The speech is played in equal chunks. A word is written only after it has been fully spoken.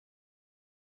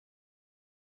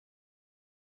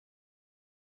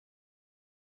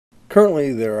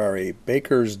Currently, there are a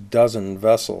baker's dozen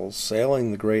vessels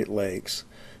sailing the Great Lakes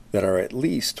that are at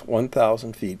least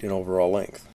 1,000 feet in overall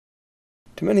length.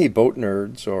 To many boat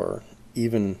nerds, or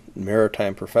even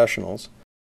maritime professionals,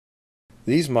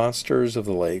 these monsters of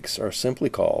the lakes are simply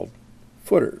called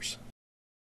footers.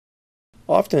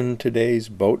 Often today's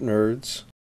boat nerds,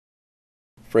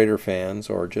 freighter fans,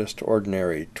 or just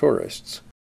ordinary tourists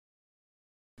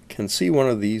can see one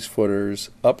of these footers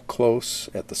up close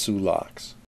at the Soo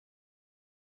Locks.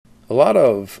 A lot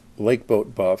of lake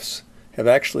boat buffs have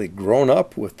actually grown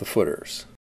up with the footers,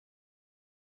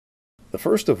 the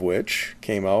first of which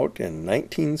came out in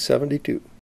 1972.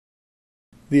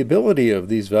 The ability of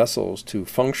these vessels to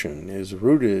function is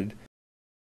rooted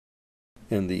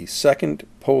in the second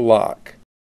Po Lock,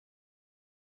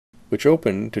 which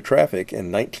opened to traffic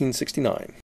in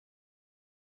 1969.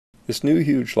 This new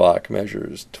huge lock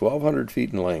measures 1,200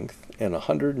 feet in length and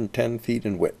 110 feet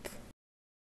in width.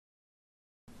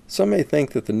 Some may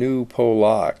think that the new Po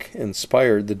Lock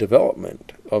inspired the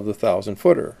development of the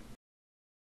 1,000-footer.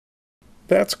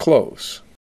 That's close.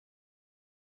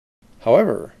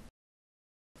 However,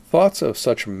 thoughts of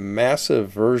such massive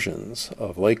versions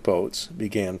of lake boats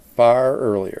began far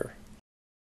earlier,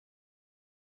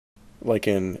 like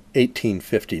in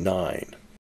 1859.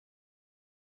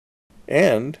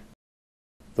 And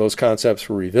those concepts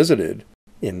were revisited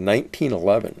in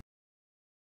 1911.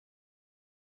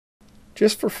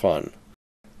 Just for fun,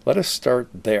 let us start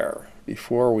there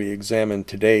before we examine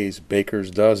today's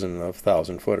baker's dozen of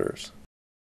 1,000-footers.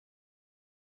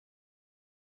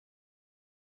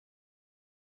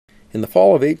 In the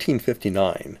fall of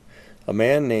 1859, a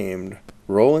man named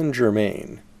Roland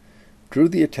Germain drew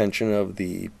the attention of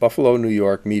the Buffalo, New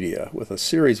York media with a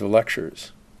series of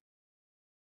lectures.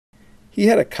 He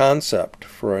had a concept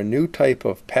for a new type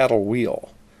of paddle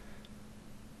wheel,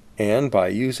 and by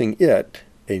using it,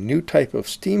 a new type of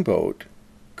steamboat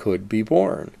could be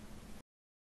born.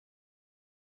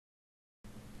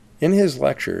 In his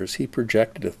lectures, he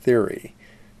projected a theory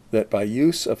that by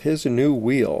use of his new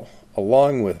wheel,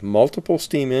 along with multiple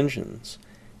steam engines,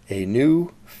 a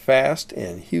new, fast,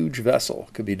 and huge vessel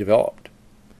could be developed.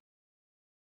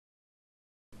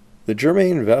 The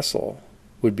Germain vessel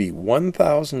would be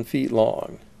 1,000 feet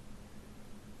long,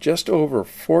 just over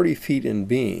 40 feet in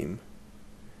beam,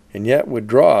 and yet would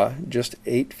draw just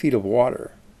 8 feet of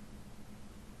water.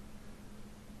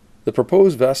 The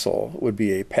proposed vessel would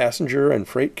be a passenger and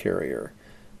freight carrier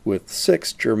with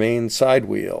 6 Germain side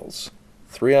wheels,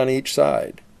 3 on each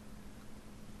side,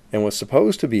 and was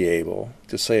supposed to be able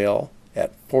to sail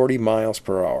at 40 miles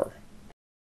per hour.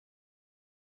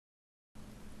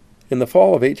 In the fall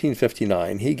of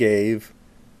 1859, he gave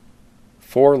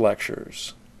 4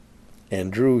 lectures and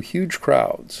drew huge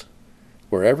crowds,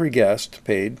 where every guest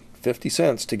paid 50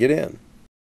 cents to get in.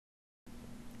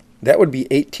 That would be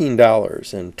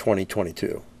 $18 in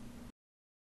 2022.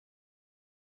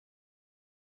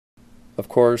 Of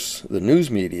course, the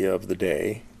news media of the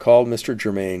day called Mr.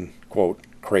 Germain, quote,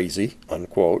 crazy,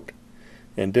 unquote,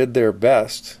 and did their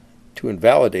best to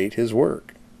invalidate his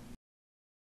work.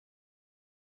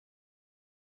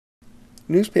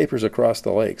 Newspapers across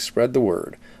the lake spread the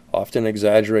word, often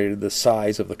exaggerated the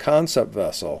size of the concept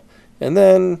vessel, and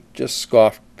then just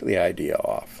scoffed the idea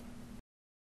off.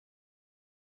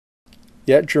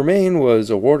 Yet Germain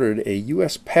was awarded a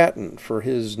U.S. patent for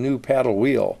his new paddle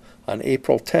wheel on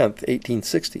April 10,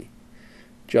 1860,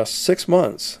 just 6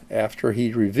 months after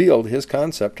he revealed his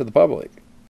concept to the public.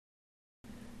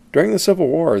 During the Civil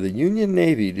War, the Union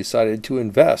Navy decided to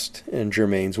invest in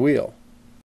Germain's wheel.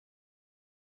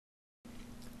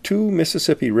 2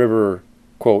 Mississippi River,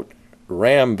 quote,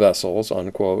 ram vessels,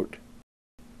 unquote,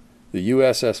 the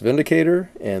USS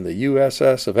Vindicator and the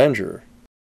USS Avenger,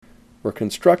 were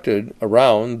constructed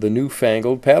around the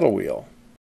newfangled paddle wheel.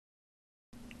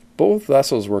 Both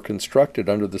vessels were constructed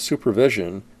under the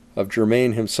supervision of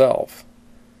Germain himself,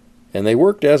 and they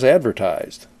worked as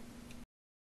advertised.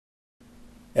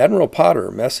 Admiral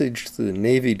Potter messaged the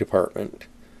Navy Department,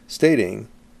 stating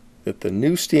that the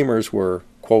new steamers were,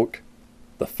 quote,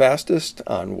 the fastest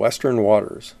on western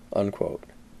waters, unquote.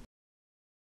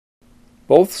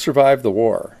 Both survived the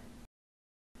war.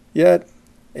 Yet,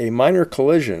 a minor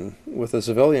collision with a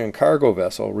civilian cargo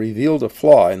vessel revealed a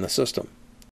flaw in the system.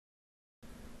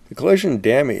 The collision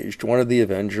damaged one of the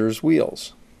Avenger's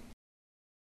wheels.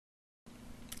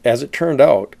 As it turned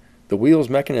out, the wheel's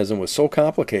mechanism was so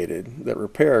complicated that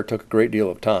repair took a great deal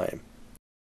of time.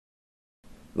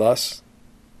 Thus,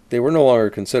 they were no longer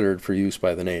considered for use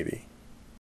by the Navy.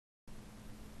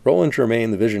 Roland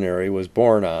Germain the Visionary was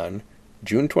born on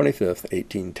June 25,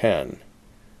 1810,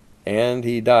 and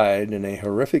he died in a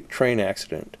horrific train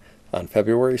accident on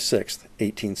February 6,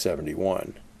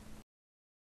 1871.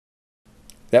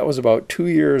 That was about 2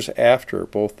 years after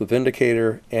both the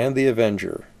Vindicator and the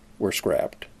Avenger were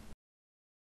scrapped.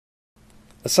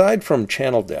 Aside from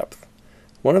channel depth,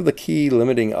 one of the key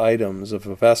limiting items of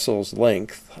a vessel's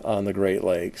length on the Great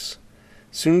Lakes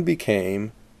soon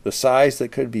became the size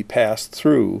that could be passed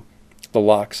through the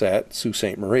locks at Sault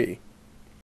Ste. Marie.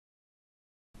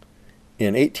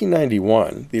 In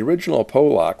 1891, the original Po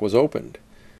lock was opened.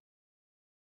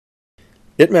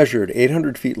 It measured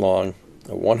 800 feet long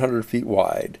and 100 feet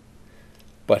wide,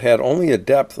 but had only a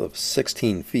depth of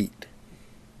 16 feet.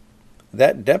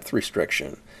 That depth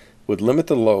restriction would limit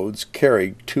the loads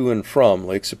carried to and from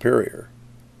Lake Superior.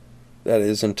 That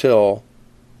is, until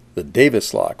the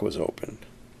Davis lock was opened.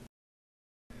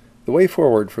 The way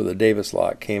forward for the Davis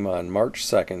lock came on March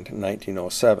 2,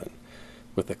 1907,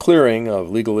 with the clearing of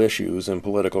legal issues and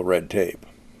political red tape.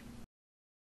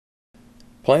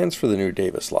 Plans for the new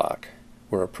Davis lock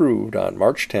were approved on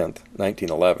March 10,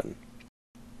 1911,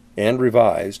 and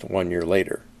revised 1 year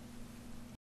later.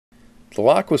 The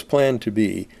lock was planned to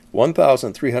be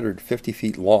 1,350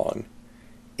 feet long,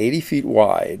 80 feet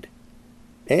wide,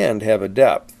 and have a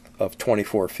depth of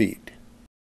 24 feet.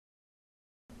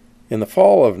 In the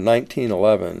fall of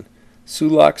 1911, Soo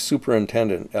Lock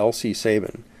Superintendent L.C.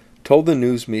 Sabin told the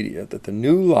news media that the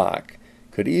new lock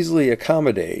could easily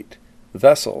accommodate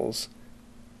vessels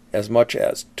as much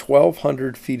as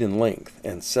 1,200 feet in length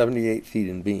and 78 feet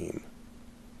in beam.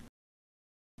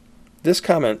 This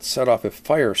comment set off a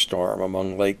firestorm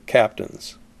among lake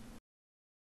captains.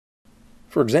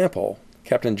 For example,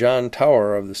 Captain John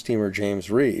Tower of the steamer James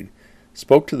Reed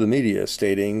spoke to the media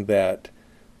stating that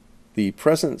the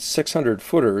present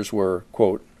 600-footers were,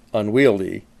 quote,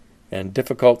 unwieldy and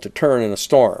difficult to turn in a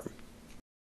storm.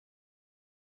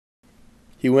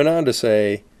 He went on to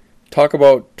say, talk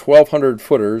about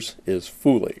 1,200-footers is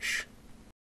foolish.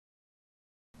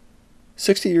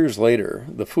 60 years later,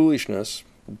 the foolishness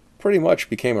pretty much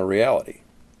became a reality.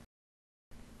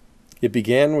 It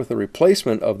began with the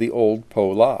replacement of the old Po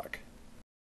lock.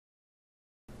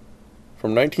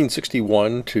 From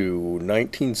 1961 to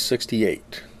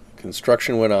 1968,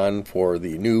 construction went on for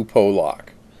the new Po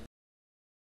lock.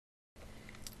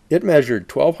 It measured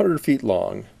 1,200 feet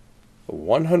long,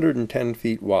 110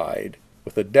 feet wide,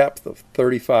 with a depth of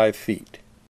 35 feet.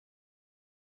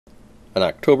 On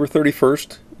October 31,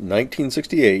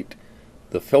 1968,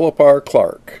 the Philip R.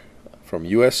 Clark from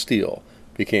U.S. Steel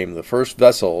became the first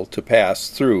vessel to pass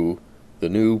through the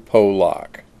new Po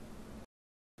lock.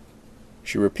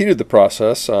 She repeated the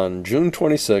process on June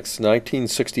 26,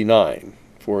 1969,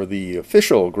 for the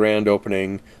official grand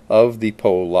opening of the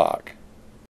Po lock.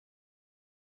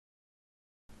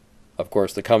 Of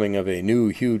course, the coming of a new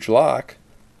huge lock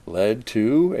led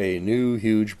to a new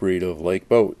huge breed of lake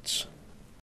boats.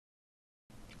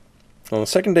 On the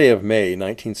second day of May,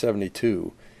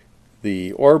 1972,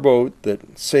 the ore boat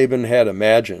that Sabin had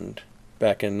imagined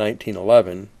back in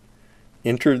 1911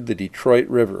 entered the Detroit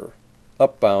River,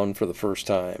 upbound for the first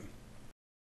time.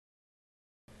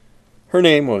 Her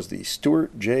name was the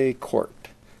Stuart J. Court,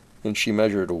 and she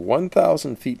measured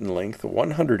 1,000 feet in length,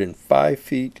 105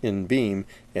 feet in beam,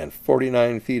 and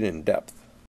 49 feet in depth.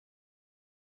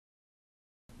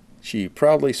 She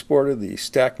proudly sported the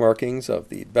stack markings of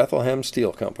the Bethlehem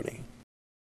Steel Company.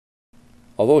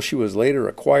 Although she was later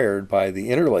acquired by the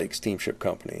Interlake Steamship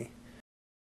Company,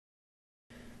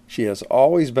 she has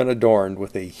always been adorned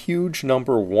with a huge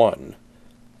number 1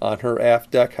 on her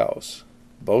aft deckhouse,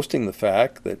 boasting the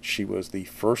fact that she was the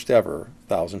first ever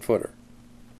 1,000-footer.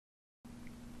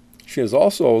 She is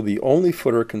also the only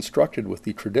footer constructed with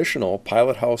the traditional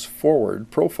pilot house forward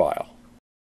profile.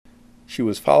 She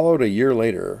was followed a year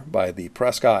later by the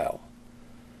Presque Isle.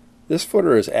 This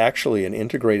footer is actually an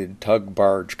integrated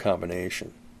tug-barge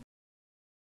combination.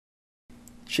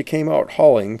 She came out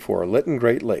hauling for Lytton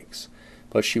Great Lakes,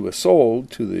 but she was sold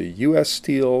to the U.S.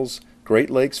 Steel's Great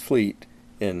Lakes fleet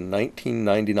in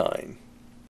 1999.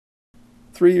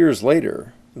 3 years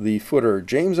later, the footer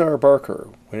James R. Barker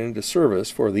went into service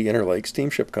for the Interlake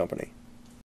Steamship Company.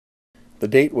 The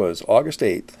date was August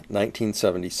 8,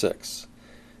 1976.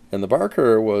 And the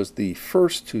Barker was the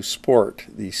first to sport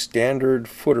the standard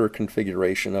footer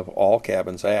configuration of all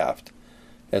cabins aft,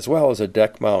 as well as a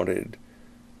deck-mounted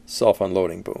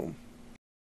self-unloading boom.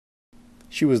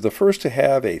 She was the first to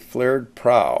have a flared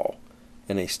prow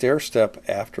and a stair-step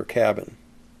after cabin.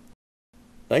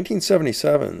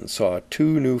 1977 saw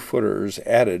 2 new footers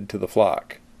added to the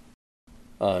flock.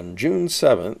 On June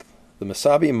 7th, the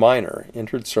Mesabi Minor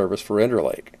entered service for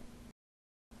Interlake.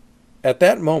 At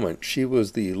that moment, she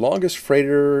was the longest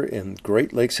freighter in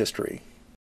Great Lakes history.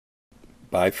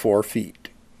 by 4 feet.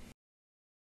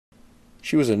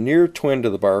 She was a near twin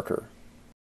to the Barker.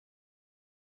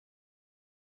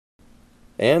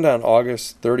 And on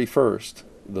August 31st,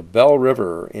 the Belle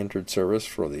River entered service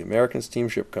for the American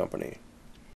Steamship Company.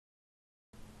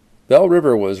 Belle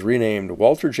River was renamed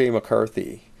Walter J.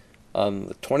 McCarthy on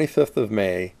the 25th of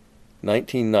May,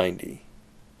 1990,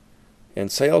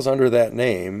 and sails under that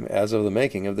name as of the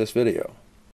making of this video.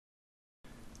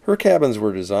 Her cabins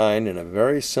were designed in a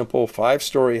very simple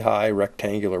 5-story high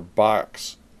rectangular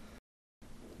box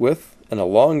with an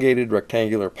elongated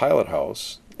rectangular pilot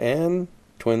house and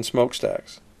twin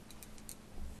smokestacks.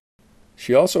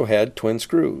 She also had twin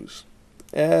screws,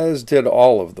 as did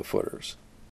all of the footers.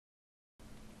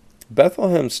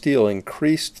 Bethlehem Steel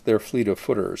increased their fleet of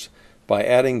footers by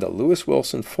adding the Lewis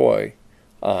Wilson Foy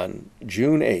on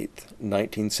June 8,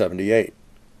 1978.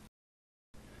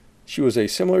 She was a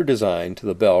similar design to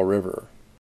the Belle River.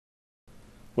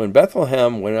 When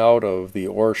Bethlehem went out of the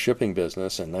ore shipping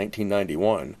business in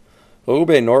 1991,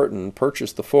 Oglebay Norton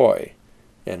purchased the Foy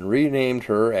and renamed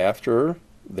her after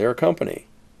their company,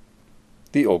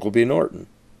 the Oglebay Norton.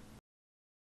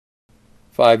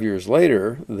 5 years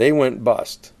later, they went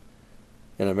bust.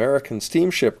 An American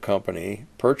Steamship Company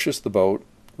purchased the boat,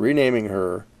 renaming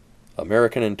her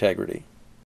American Integrity.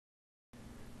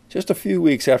 Just a few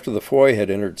weeks after the Foy had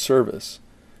entered service,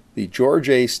 the George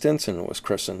A. Stinson was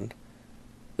christened.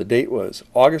 The date was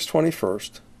August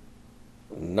 21st,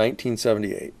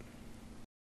 1978.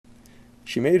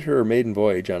 She made her maiden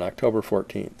voyage on October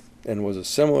 14th and was a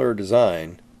similar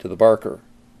design to the Barker.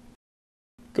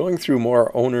 Going through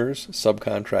more owners,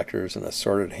 subcontractors, and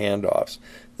assorted handoffs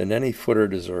than any footer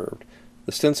deserved,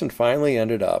 the Stinson finally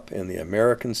ended up in the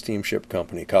American Steamship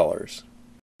Company colors.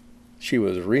 She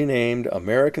was renamed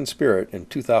American Spirit in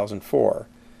 2004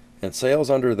 and sails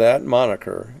under that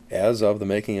moniker as of the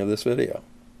making of this video.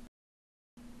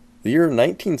 The year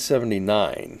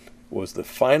 1979 was the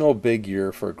final big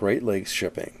year for Great Lakes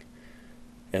shipping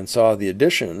and saw the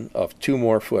addition of 2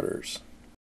 more footers.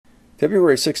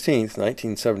 February 16,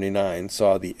 1979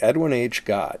 saw the Edwin H.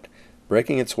 Gott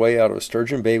breaking its way out of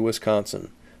Sturgeon Bay,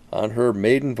 Wisconsin on her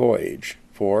maiden voyage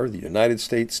for the United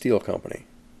States Steel Company.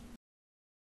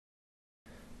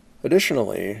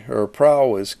 Additionally, her prow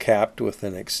was capped with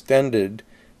an extended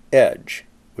edge,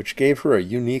 which gave her a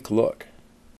unique look.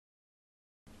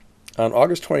 On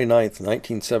August 29,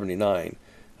 1979,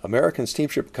 American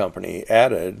Steamship Company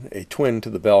added a twin to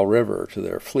the Belle River to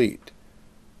their fleet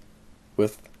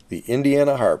with the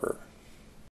Indiana Harbor.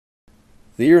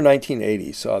 The year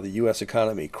 1980 saw the U.S.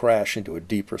 economy crash into a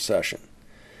deep recession,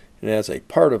 and as a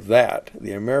part of that,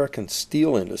 the American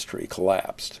steel industry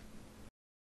collapsed.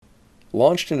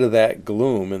 Launched into that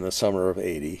gloom in the summer of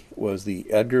 '80 was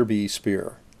the Edgar B.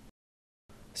 Spear,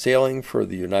 sailing for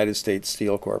the United States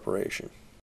Steel Corporation.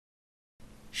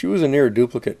 She was a near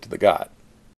duplicate to the Gott.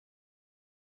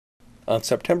 On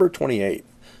September 28th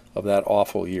of that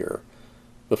awful year,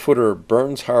 the footer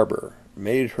Burns Harbor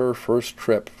made her first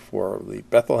trip for the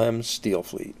Bethlehem Steel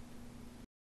Fleet.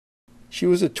 She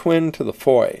was a twin to the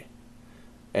Foy,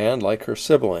 and like her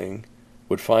sibling,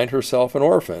 would find herself an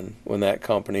orphan when that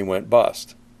company went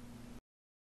bust.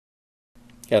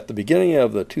 At the beginning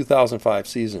of the 2005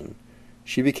 season,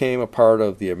 she became a part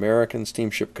of the American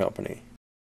Steamship Company.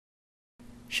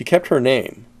 She kept her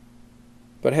name,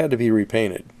 but had to be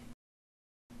repainted.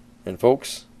 And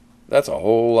folks, that's a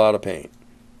whole lot of paint.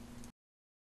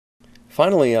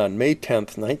 Finally, on May 10,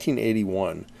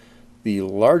 1981, the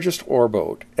largest ore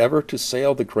boat ever to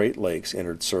sail the Great Lakes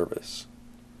entered service.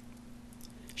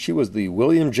 She was the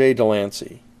William J.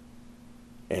 Delancey,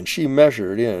 and she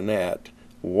measured in at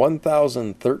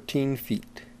 1,013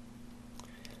 feet,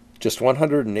 just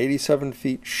 187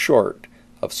 feet short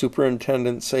of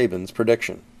Superintendent Sabin's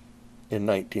prediction in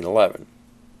 1911.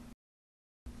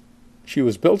 She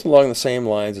was built along the same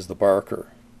lines as the Barker.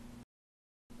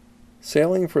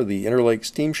 Sailing for the Interlake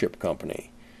Steamship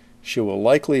Company, she will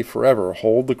likely forever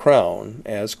hold the crown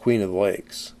as Queen of the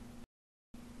Lakes.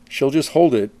 She'll just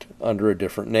hold it under a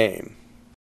different name.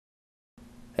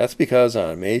 That's because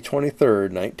on May 23,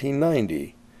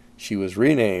 1990, she was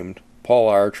renamed Paul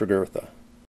R. Tregurtha.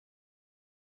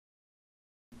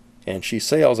 And she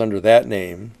sails under that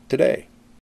name today.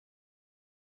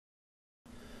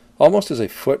 Almost as a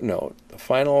footnote, the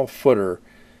final footer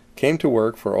came to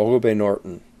work for Oglebay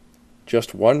Norton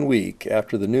just 1 week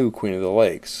after the new Queen of the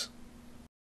Lakes.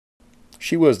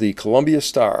 She was the Columbia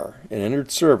Star and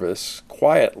entered service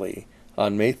quietly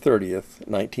on May 30th,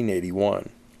 1981.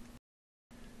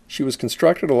 She was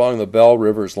constructed along the Belle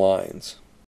River's lines.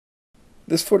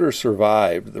 This footer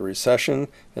survived the recession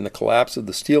and the collapse of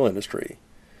the steel industry,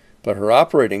 but her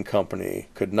operating company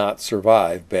could not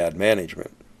survive bad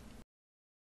management.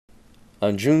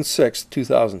 On June 6,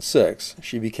 2006,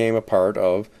 she became a part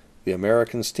of the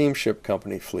American Steamship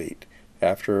Company fleet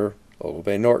after Old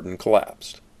Bay Norton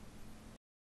collapsed.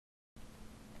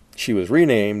 She was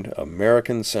renamed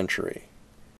American Century.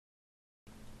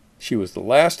 She was the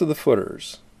last of the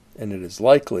footers, and it is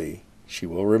likely she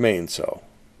will remain so.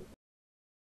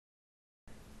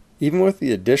 Even with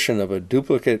the addition of a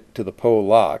duplicate to the Poe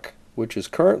lock, which is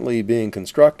currently being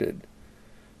constructed,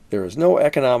 there is no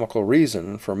economical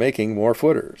reason for making more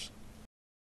footers.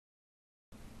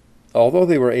 Although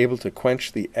they were able to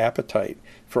quench the appetite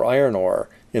for iron ore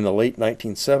in the late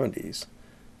 1970s,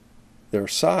 their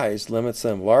size limits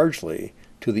them largely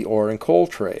to the ore and coal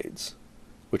trades,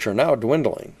 which are now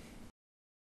dwindling.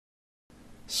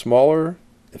 Smaller,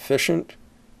 efficient,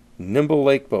 nimble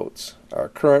lake boats are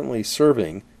currently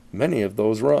serving many of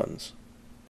those runs.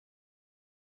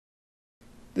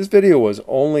 This video was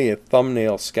only a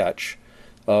thumbnail sketch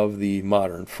of the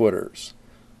modern footers.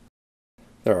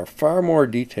 There are far more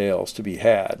details to be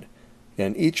had,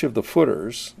 and each of the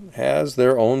footers has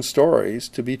their own stories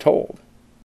to be told.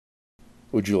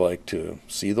 Would you like to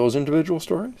see those individual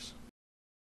stories?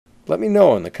 Let me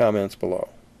know in the comments below.